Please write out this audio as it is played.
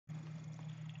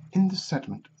In the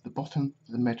sediment at the bottom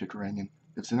of the Mediterranean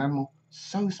lives an animal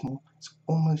so small it's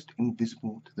almost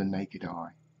invisible to the naked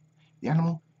eye. The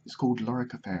animal is called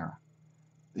Loricifera.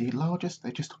 The largest,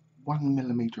 they're just 1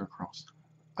 millimeter across,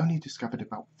 only discovered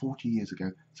about 40 years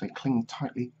ago, so they cling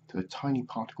tightly to the tiny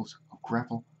particles of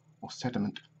gravel or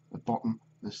sediment at the bottom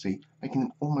of the sea, making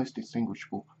them almost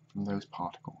indistinguishable from those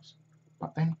particles.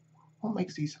 But then, what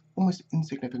makes these almost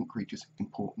insignificant creatures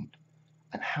important,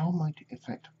 and how might it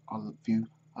affect our view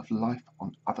of life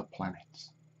on other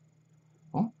planets?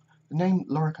 Well, the name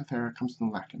Loricifera comes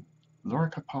from Latin.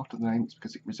 Lorica part of the name is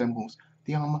because it resembles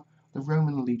the armour of the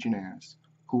Roman legionaries,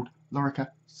 called lorica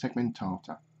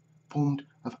segmentata, formed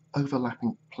of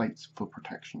overlapping plates for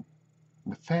protection.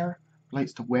 And the fera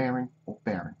relates to wearing or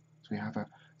bearing, so we have a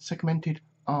segmented,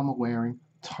 armour-wearing,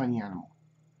 tiny animal.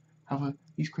 However,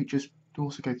 these creatures do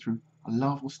also go through a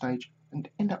larval stage and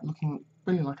end up looking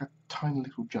really like a tiny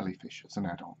little jellyfish as an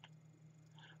adult.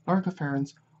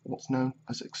 Loricoferans are what's known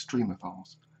as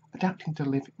extremophiles, adapting to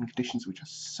live in conditions which are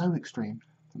so extreme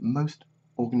that most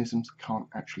organisms can't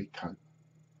actually cope.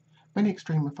 Many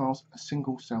extremophiles are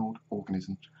single-celled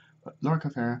organisms, but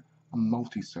Loricifera are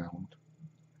multi-celled.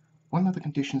 One of the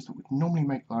conditions that would normally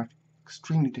make life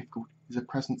extremely difficult is the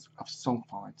presence of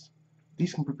sulphides.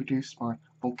 These can be produced by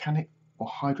volcanic or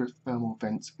hydrothermal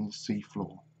vents in the sea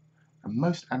floor, and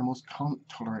most animals can't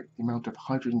tolerate the amount of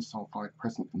hydrogen sulfide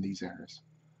present in these areas.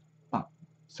 But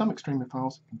some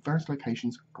extremophiles in various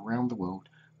locations around the world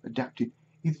are adapted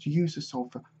either to use the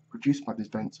sulfur produced by these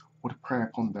vents or to prey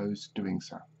upon those doing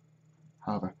so.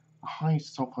 However, the high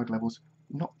sulfide levels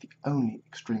are not the only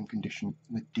extreme condition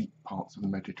in the deep parts of the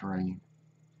Mediterranean.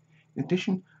 In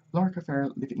addition,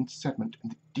 Loricifera live in sediment in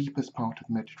the deepest part of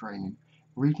the Mediterranean,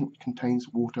 a region which contains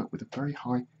water with a very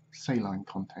high saline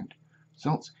content,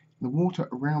 results in the water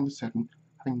around the sediment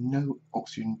having no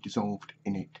oxygen dissolved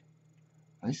in it.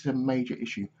 Now, this is a major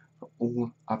issue for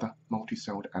all other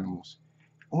multicelled animals.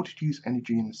 In order to use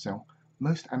energy in the cell,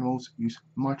 most animals use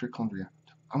mitochondria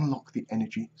to unlock the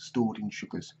energy stored in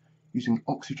sugars, using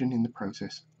oxygen in the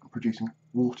process and producing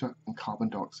water and carbon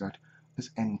dioxide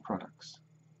as end products.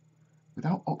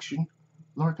 Without oxygen,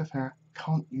 Loricifera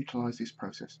can't utilise this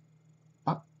process,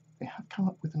 but they have come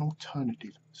up with an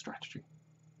alternative strategy.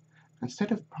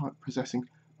 Instead of possessing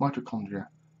mitochondria,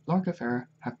 Loricifera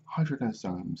have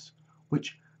hydrogenosomes,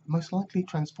 which are most likely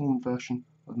transformed version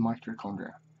of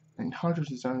mitochondria. And in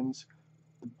hydrogenosomes,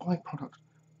 the byproduct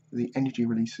of the energy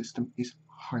release system is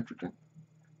hydrogen.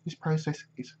 This process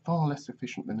is far less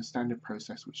efficient than a standard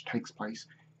process which takes place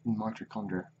in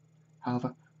mitochondria.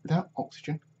 However, without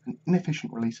oxygen, an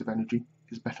inefficient release of energy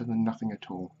is better than nothing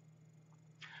at all.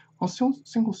 While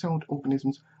single-celled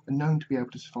organisms are known to be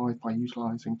able to survive by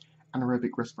utilising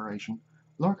anaerobic respiration,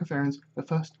 Loriciferans are the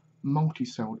first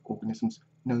multi-celled organisms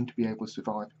known to be able to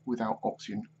survive without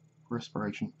oxygen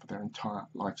respiration for their entire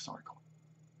life cycle.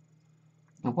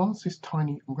 Now, whilst this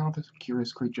tiny and rather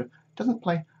curious creature doesn't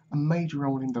play a major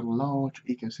role in the large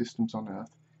ecosystems on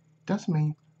Earth, it does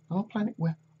mean on a planet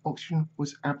where oxygen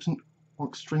was absent or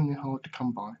extremely hard to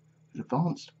come by, that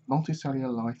advanced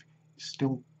multicellular life is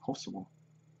still possible.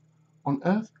 On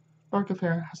Earth,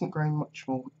 Loricifera hasn't grown much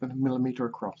more than a millimetre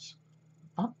across,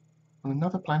 but on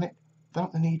another planet,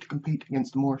 without the need to compete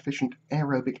against the more efficient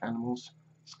aerobic animals,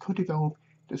 this could evolve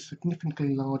into a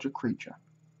significantly larger creature.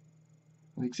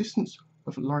 The existence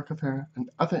of Loricifera and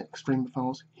other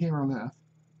extremophiles here on Earth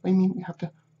may mean we have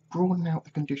to broaden out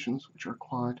the conditions which are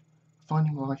required for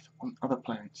finding life on other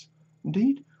planets.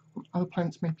 Indeed, on other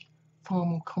planets may be far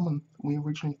more common than we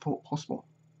originally thought possible.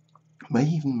 It may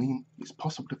even mean it's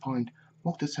possible to find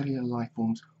multicellular life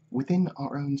forms within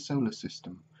our own solar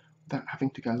system without having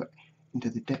to go into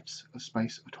the depths of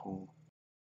space at all.